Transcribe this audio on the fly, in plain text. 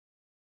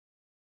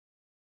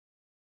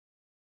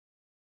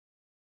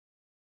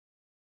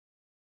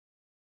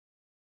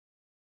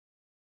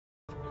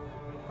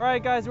All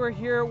right, guys, we're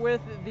here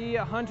with the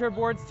Hunter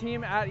Boards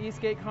team at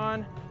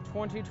Esk8Con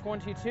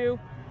 2022.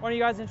 Why don't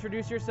you guys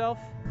introduce yourself?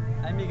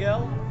 I'm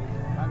Miguel.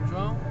 I'm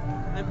João.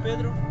 I'm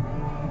Pedro.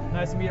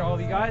 Nice to meet all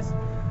of you guys.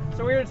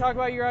 So we're here to talk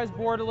about your guys'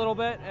 board a little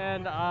bit,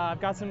 and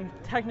I've got some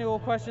technical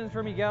questions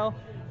for Miguel,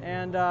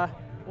 and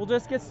we'll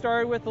just get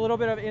started with a little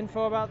bit of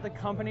info about the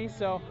company.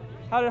 So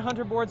how did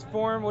Hunter Boards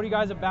form? What are you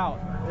guys about?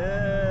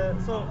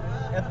 So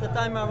at the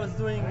time I was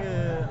doing,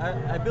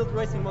 I built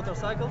racing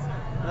motorcycles.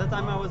 At the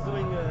time I was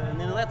doing an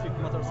electric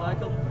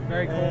motorcycle.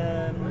 Very cool.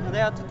 And I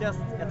had to test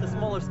at a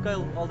smaller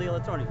scale all the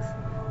electronics.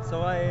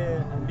 So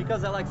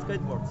because I like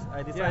skateboards,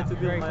 I decided to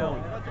build my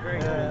own.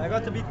 Very cool. I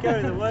got a bit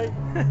carried away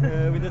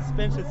with the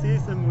suspension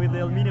system, with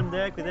the aluminum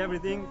deck, with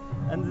everything,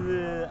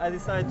 and I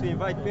decided to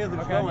invite Pedro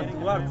João and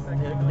Duarte,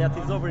 that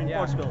is over in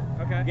Portugal,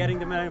 getting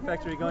the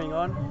manufacturing going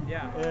on.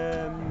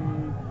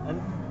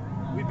 And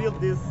we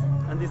built this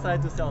and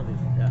decided to sell this.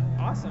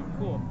 Awesome,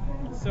 cool.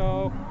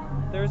 So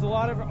there's a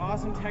lot of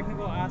awesome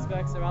technical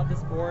aspects about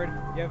this board.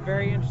 You have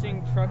very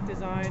interesting truck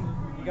design.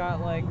 You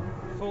got like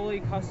fully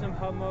custom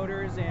hub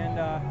motors, and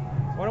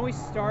why don't we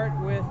start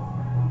with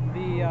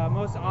the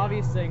most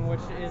obvious thing,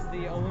 which is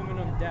the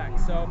aluminum deck.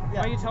 So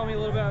why don't you tell me a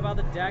little bit about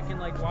the deck and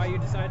like why you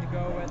decided to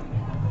go with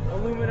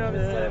aluminum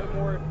instead of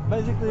more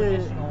basically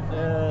traditional?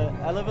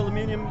 I love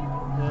aluminum,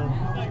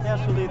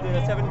 especially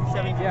the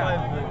 7075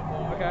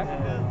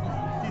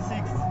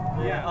 T6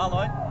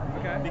 alloy,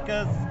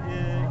 because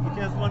it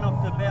has one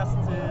of the best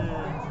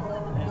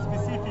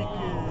specific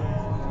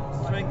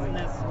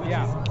strengthness, which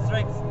is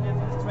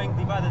strength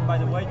divided by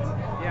the weight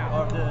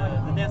or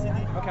the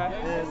density.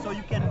 So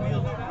you can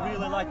build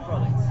really light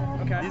products.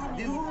 This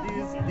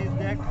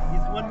deck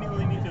is 1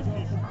 millimeter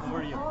thick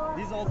over here.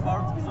 This whole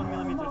part is 1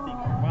 millimeter thick.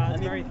 Wow,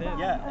 that's very thin.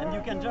 Yeah, and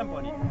you can jump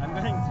on it. I'm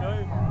going to show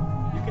you.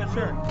 You can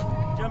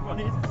jump on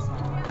it.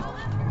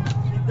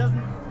 It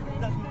doesn't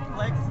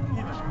flex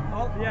even.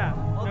 All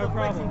the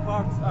flexing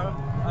parts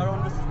are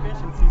on the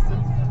suspension system.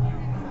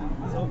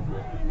 So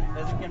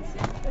as you can see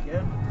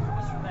again.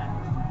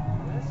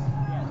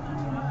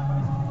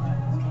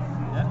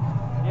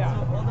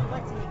 So all the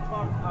flexing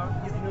parts are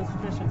in the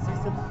suspension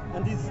system,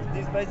 and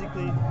this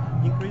basically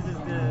increases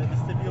the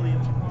stability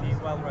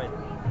while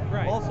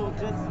riding. Also,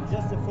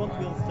 just the front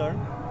wheel turn,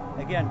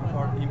 again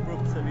for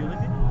improved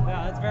stability.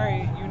 Yeah, that's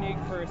very unique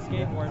for a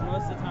skateboard.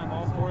 Most of the time,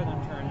 all four of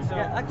them turn. So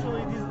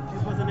actually,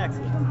 this was an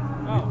accident.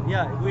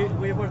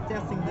 We were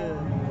testing the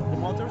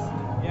motors.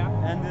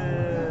 And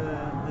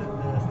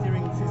the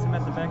steering system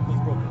at the back was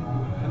broken.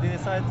 And they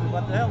decided,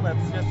 what the hell,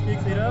 let's just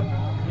fix it up.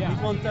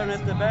 It won't turn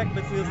at the back,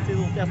 but we'll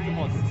still test the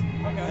motors.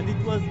 And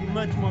it was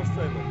much more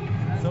stable.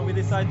 So we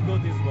decided to go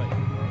this way.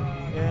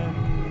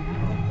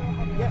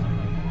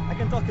 I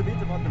can talk a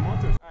bit about the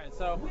motors. Alright,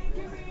 so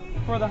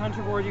for the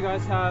Hunter board, you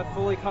guys have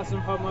fully custom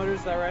hub motors,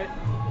 is that right?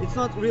 It's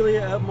not really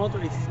a hub motor,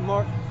 it's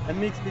more a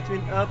mix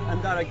between hub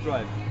and direct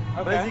drive.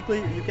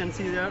 Basically, you can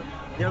see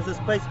there's a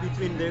space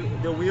between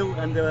the wheel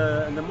and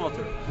the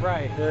motor.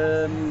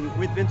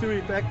 With Venturi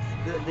effect,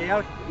 the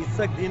air is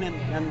sucked in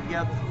and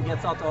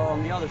gets out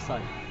on the other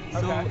side.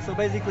 So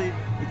basically,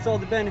 it's all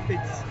the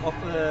benefits of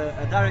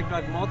a direct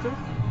drive motor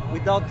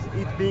without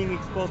it being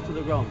exposed to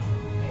the ground.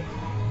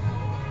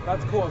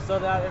 That's cool. So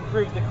that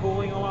improves the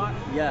cooling a lot?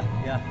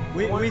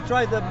 We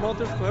tried the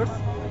motors first,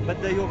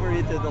 but they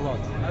overheated a lot.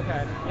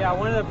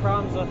 One of the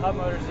problems with hub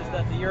motors is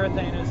that the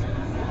urethane is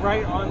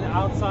right on the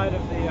outside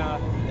of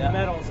the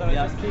metal, so it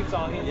just keeps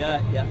all heat.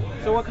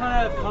 So what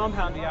kind of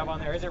compound do you have on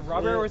there? Is it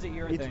rubber or is it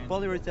urethane? It's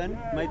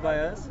polyurethane, made by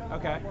us.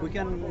 We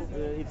can,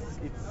 it's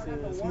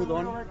smooth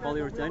on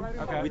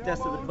polyurethane. We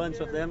tested a bunch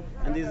of them,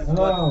 and this is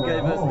what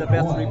gave us the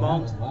best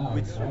rebound,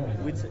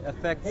 which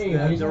affects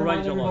the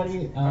range a lot.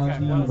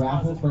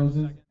 Raffle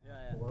closes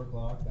 4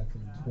 o'clock, that's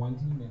in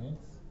 20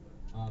 minutes.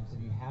 So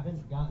if you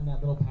haven't gotten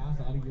that little pass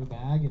out of your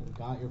bag and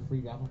got your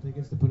free raffle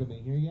tickets to put them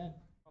in here yet?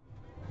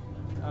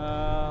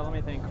 Let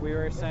me think. We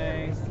were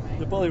saying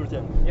the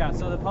polyurethane.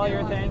 So the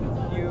polyurethane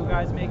you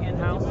guys make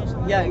in-house?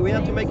 We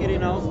have to make it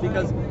in-house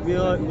because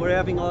we're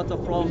having a lot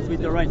of problems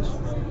with the range.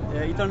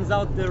 It turns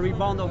out the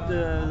rebound of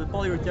the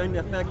polyurethane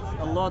affects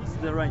a lot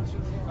the range.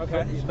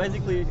 So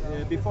basically,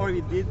 before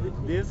we did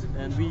this,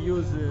 and we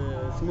use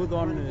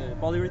smooth-on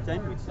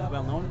polyurethane, which is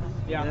well known,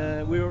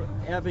 we were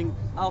having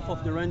half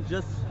of the range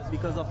just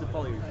because of the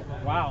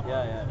polyurethane. Wow.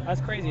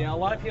 That's crazy. A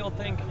lot of people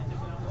think,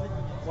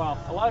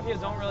 a lot of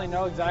people don't really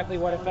know exactly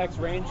what affects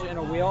range in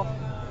a wheel,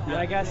 and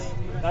I guess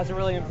that's a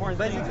really important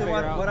thing to figure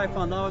out. What I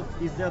found out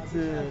is that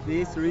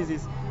the A-series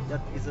is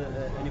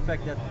an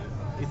effect that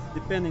is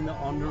depending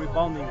on the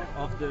rebounding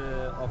of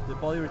the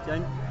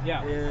polyurethane.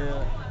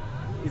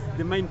 It's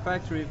the main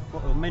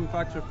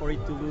factor for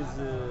it to lose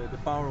the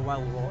power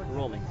while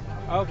rolling.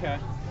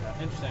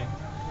 Interesting.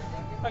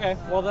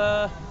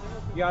 Well,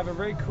 you have a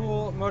very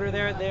cool motor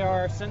there. They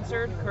are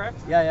sensored, correct?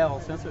 All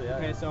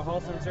sensored. So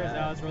Hall sensors.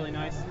 That's really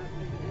nice.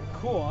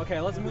 Cool. Okay,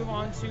 let's move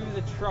on to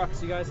the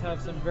trucks. You guys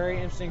have some very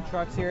interesting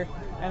trucks here,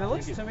 and it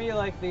looks to me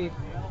like the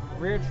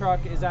rear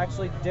truck is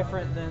actually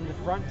different than the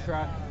front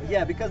truck.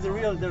 Because the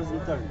rear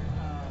doesn't turn.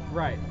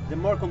 Right. The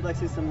more complex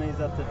system is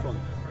at the front.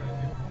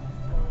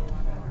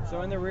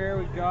 So in the rear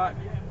we've got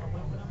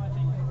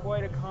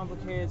quite a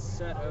complicated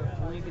set of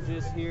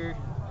linkages here,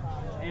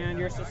 and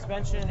your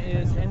suspension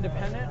is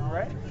independent,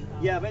 right?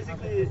 Yeah,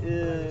 basically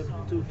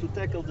to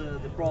tackle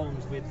the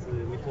problems with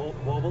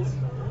wobbles,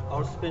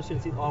 our suspension,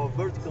 our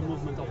vertical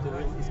movement of the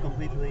wheel is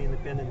completely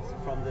independent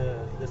from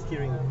the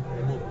steering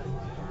movement.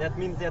 That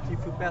means that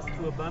if you pass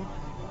through a bump,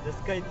 the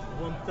skate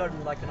won't turn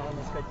like a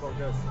normal skateboard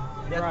does.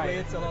 That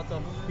creates a lot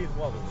of speed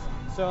wobbles.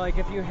 So like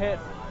if you hit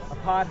a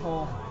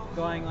pothole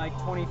going like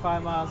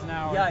 25 miles an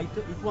hour. Yeah,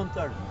 it won't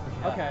turn.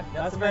 Okay,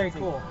 that's very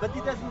cool. But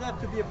it doesn't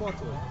have to be a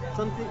pothole.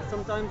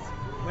 Sometimes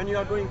when you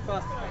are going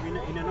fast in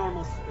a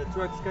normal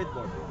truck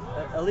skateboard,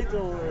 a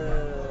little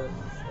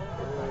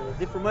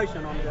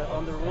deformation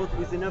on the road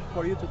is enough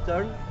for you to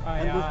turn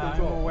and lose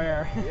control. I'm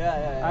aware.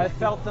 Yeah. I've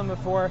felt them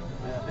before.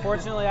 Yeah.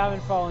 Fortunately, I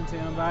haven't fallen to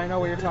them, but I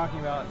know what you're talking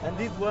about. And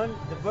this one,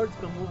 the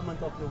vertical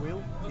movement of the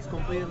wheel is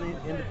completely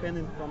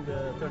independent from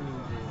the turning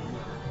movement.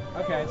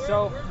 Okay,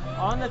 so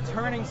on the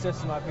turning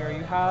system up here,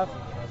 you have,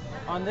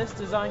 on this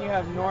design, you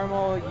have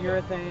normal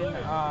urethane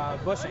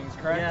bushings,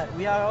 correct? Yeah,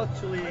 we are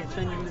actually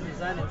changing the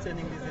design and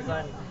sending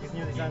this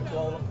new design to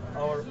all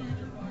our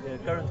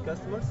current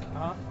customers.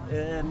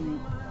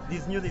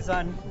 This new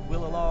design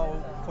will allow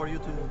for you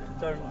to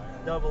turn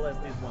double as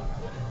this one.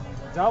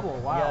 Double,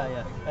 wow.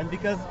 Yeah. And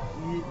because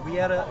we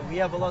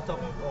have a lot of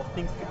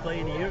things to play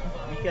in here,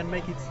 we can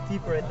make it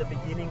steeper at the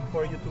beginning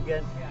for you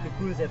to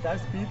cruise at high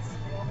speeds.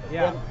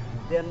 Yeah.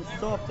 Then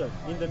softer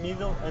in the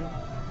middle and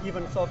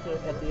even softer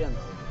at the end.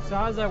 So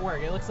how does that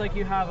work? It looks like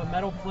you have a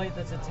metal plate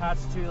that's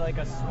attached to like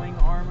a swing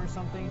arm or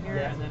something here,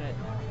 and then it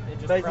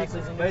just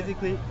presses into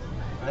Basically,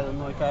 I don't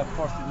know if I'm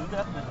forced to do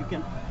that, but you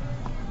can.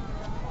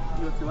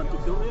 If you want to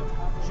film it,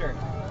 sure.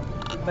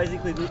 It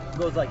basically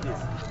goes like this.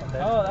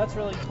 Okay? Oh, that's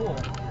really cool.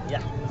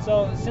 Yeah.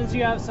 So since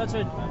you have such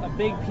a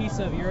big piece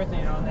of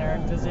urethane on there,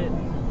 does it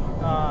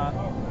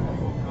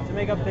to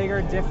make a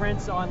bigger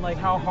difference on like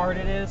how hard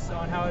it is,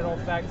 on how it'll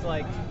affect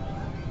like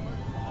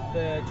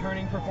the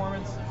turning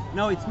performance?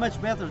 No, it's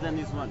much better than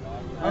this one.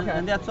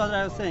 And that's what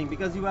I was saying,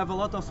 because you have a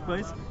lot of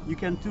space, you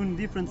can tune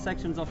different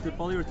sections of the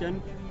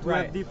polyurethane to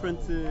have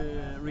different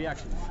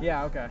reactions.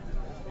 Yeah, okay.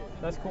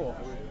 That's cool.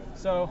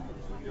 So,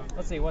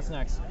 let's see, what's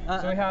next?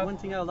 So we have... One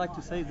thing I would like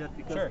to say is that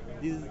because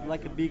this is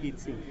like a big heat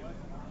sink.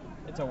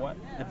 It's a what?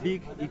 A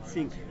big heat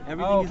sink.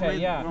 Everything is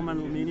made from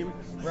aluminium,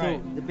 so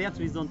the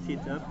batteries don't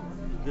heat up,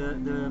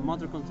 the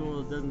motor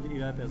controller doesn't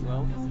heat up as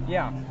well.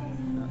 Yeah.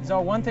 So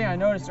one thing I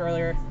noticed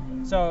earlier,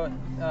 so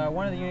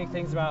one of the unique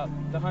things about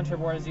the Hunter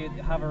board is you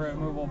have a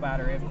removable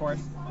battery, of course.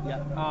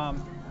 Yeah.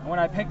 When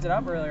I picked it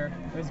up earlier,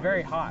 it was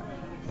very hot.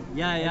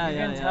 You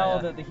can tell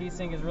that the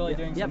heatsink is really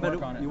doing some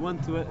work on it. You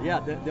want to,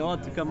 they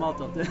want to come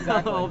out of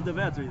the of the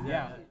batteries.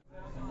 Yeah.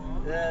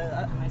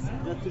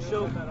 Just to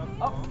show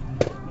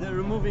the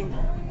removing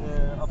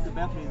of the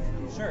batteries.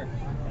 Sure.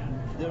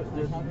 The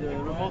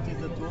remote is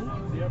the tool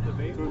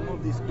to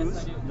remove these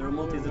screws. The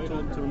remote is the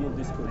tool to remove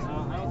these screws.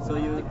 So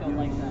you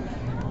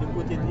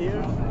put it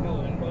here,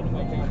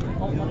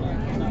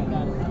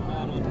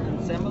 you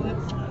assemble it.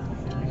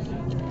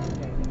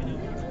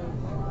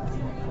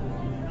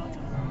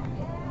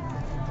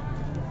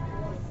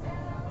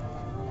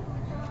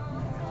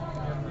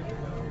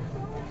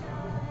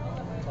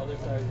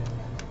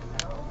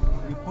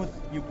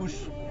 You push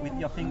with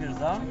your fingers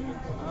down.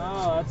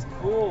 Oh, that's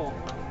cool.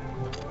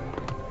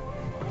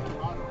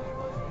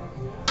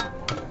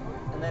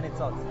 And then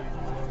it's out.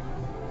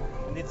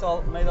 And it's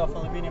all made of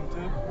aluminum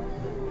too.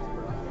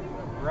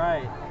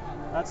 Right.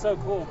 That's so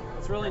cool.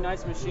 It's really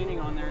nice machining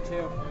on there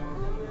too.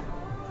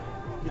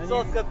 It's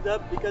all cupped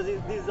up because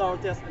this is our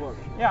test board.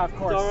 Yeah, of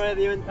course. It's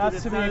already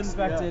That's to be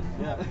expected.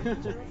 Yeah.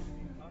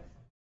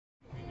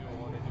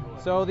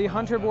 So the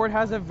Hunter board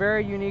has a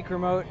very unique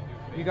remote.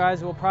 You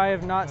guys will probably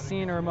have not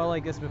seen a remote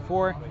like this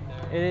before.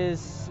 It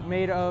is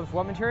made of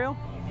what material?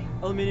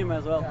 Aluminium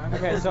as well.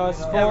 Okay, so it's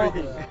full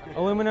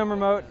aluminum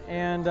remote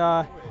and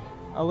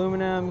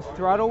aluminum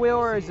throttle wheel,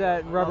 or is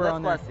that rubber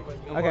on there?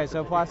 Plastic. Okay,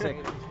 so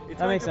plastic.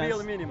 That makes sense.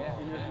 Aluminum.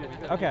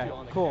 Okay,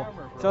 cool.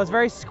 So it's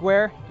very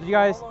square. Did you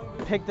guys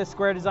pick the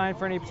square design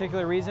for any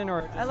particular reason,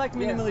 or? I like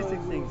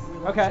minimalistic things.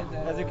 Okay.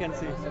 As you can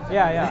see.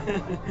 Yeah.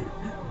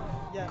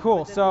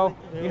 Cool. So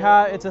you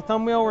have it's a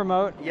thumb wheel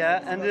remote.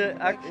 Yeah, and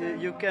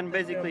you can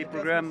basically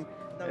program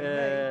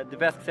the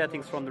Vesc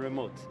settings from the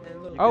remote.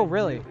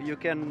 Really? You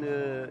can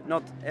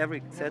not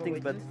every settings,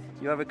 but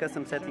you have a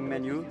custom setting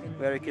menu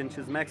where you can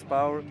choose max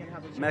power,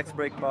 max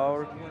brake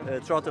power,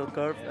 throttle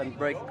curve, and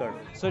brake curve.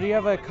 So do you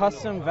have a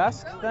custom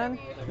Vesc then?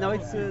 No,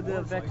 it's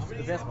the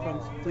Vesc from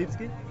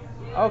Lipsky.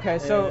 Okay,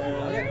 so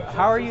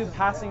how are you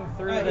passing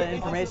through the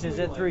information? Is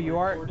it through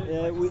UART?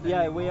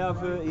 We have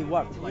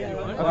UART.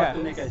 Okay.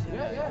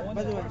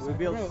 We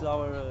built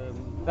our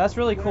That's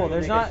really cool.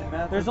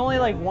 There's only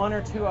like 1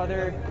 or 2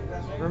 other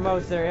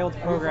remotes that are able to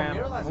program.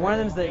 One of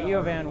them is the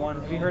Eovan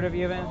one. Have you heard of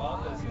Eovan?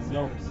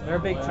 No. They're a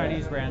big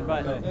Chinese brand,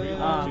 but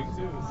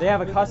they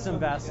have a custom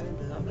Vesc,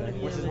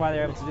 which is why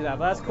they're able to do that.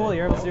 But that's cool.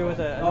 You're able to do it with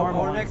a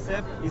normal Our one. next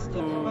step is to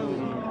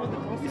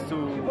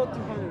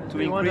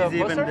increase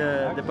even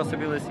the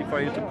possibility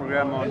for you to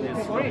program on this.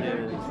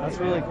 That's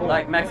really cool.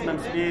 Like maximum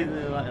speed,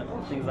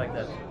 things like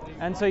that.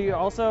 And so you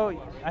also,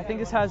 I think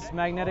this has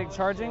magnetic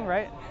charging,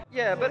 right?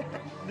 Yeah, but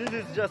this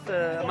is just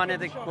a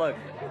magnetic plug.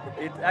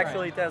 It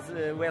actually has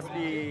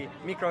USB,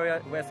 micro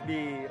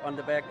USB on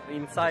the back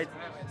inside.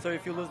 So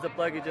if you lose the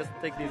plug, you just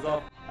take this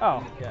off.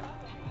 Oh, yeah.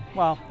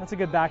 Well, that's a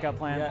good backup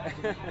plan.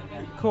 Yeah.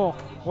 Cool.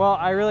 Well,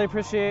 I really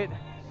appreciate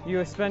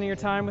you spending your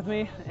time with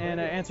me and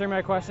answering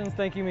my questions.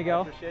 Thank you,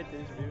 Miguel. I appreciate the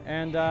interview.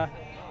 And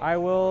I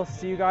will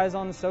see you guys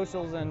on the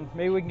socials, and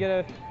maybe we can get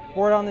a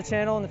board on the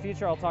channel in the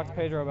future. I'll talk to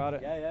Pedro about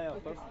it. Yeah,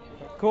 of course.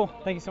 Cool.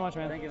 Thank you so much,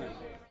 man. Thank you, man.